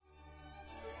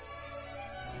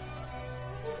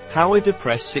Hawa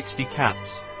Depress 60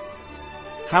 caps.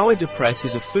 Hawa Depress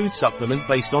is a food supplement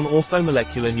based on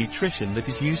orthomolecular nutrition that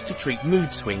is used to treat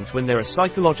mood swings when there are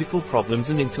psychological problems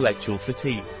and intellectual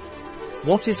fatigue.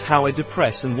 What is Hawa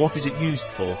Depress and what is it used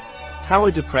for?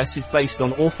 Hawa Depress is based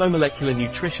on orthomolecular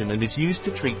nutrition and is used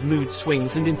to treat mood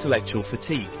swings and intellectual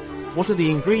fatigue. What are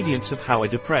the ingredients of Hawa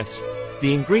Depress?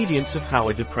 The ingredients of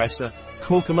Hawa Depress are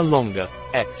curcuma longa,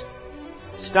 X.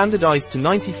 Standardized to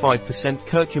 95%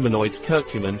 curcuminoids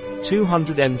curcumin,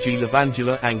 200 mg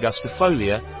lavandula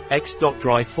angustifolia, X.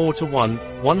 Dry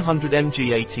 4:1, 100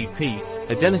 mg ATP,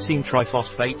 adenosine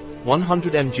triphosphate,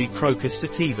 100 mg crocus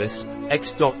sativus,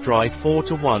 X. Dry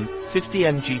 4:1, 50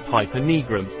 mg piper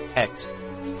nigrum, X.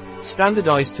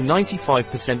 Standardized to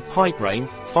 95% piperine,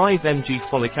 5 mg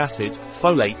folic acid,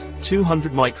 folate,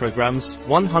 200 micrograms,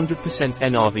 100%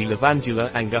 NRV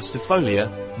lavandula angustifolia,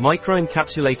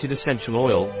 microencapsulated essential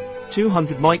oil,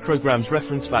 200 micrograms.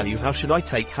 Reference value. How should I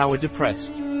take Hawa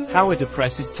Depress? Hawa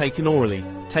Depress is taken orally.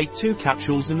 Take 2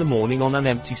 capsules in the morning on an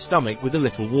empty stomach with a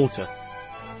little water.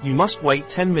 You must wait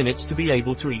 10 minutes to be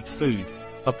able to eat food.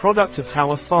 A product of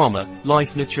Hawa PHARMA,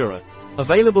 Life Natura.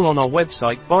 Available on our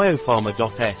website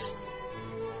biopharma.s.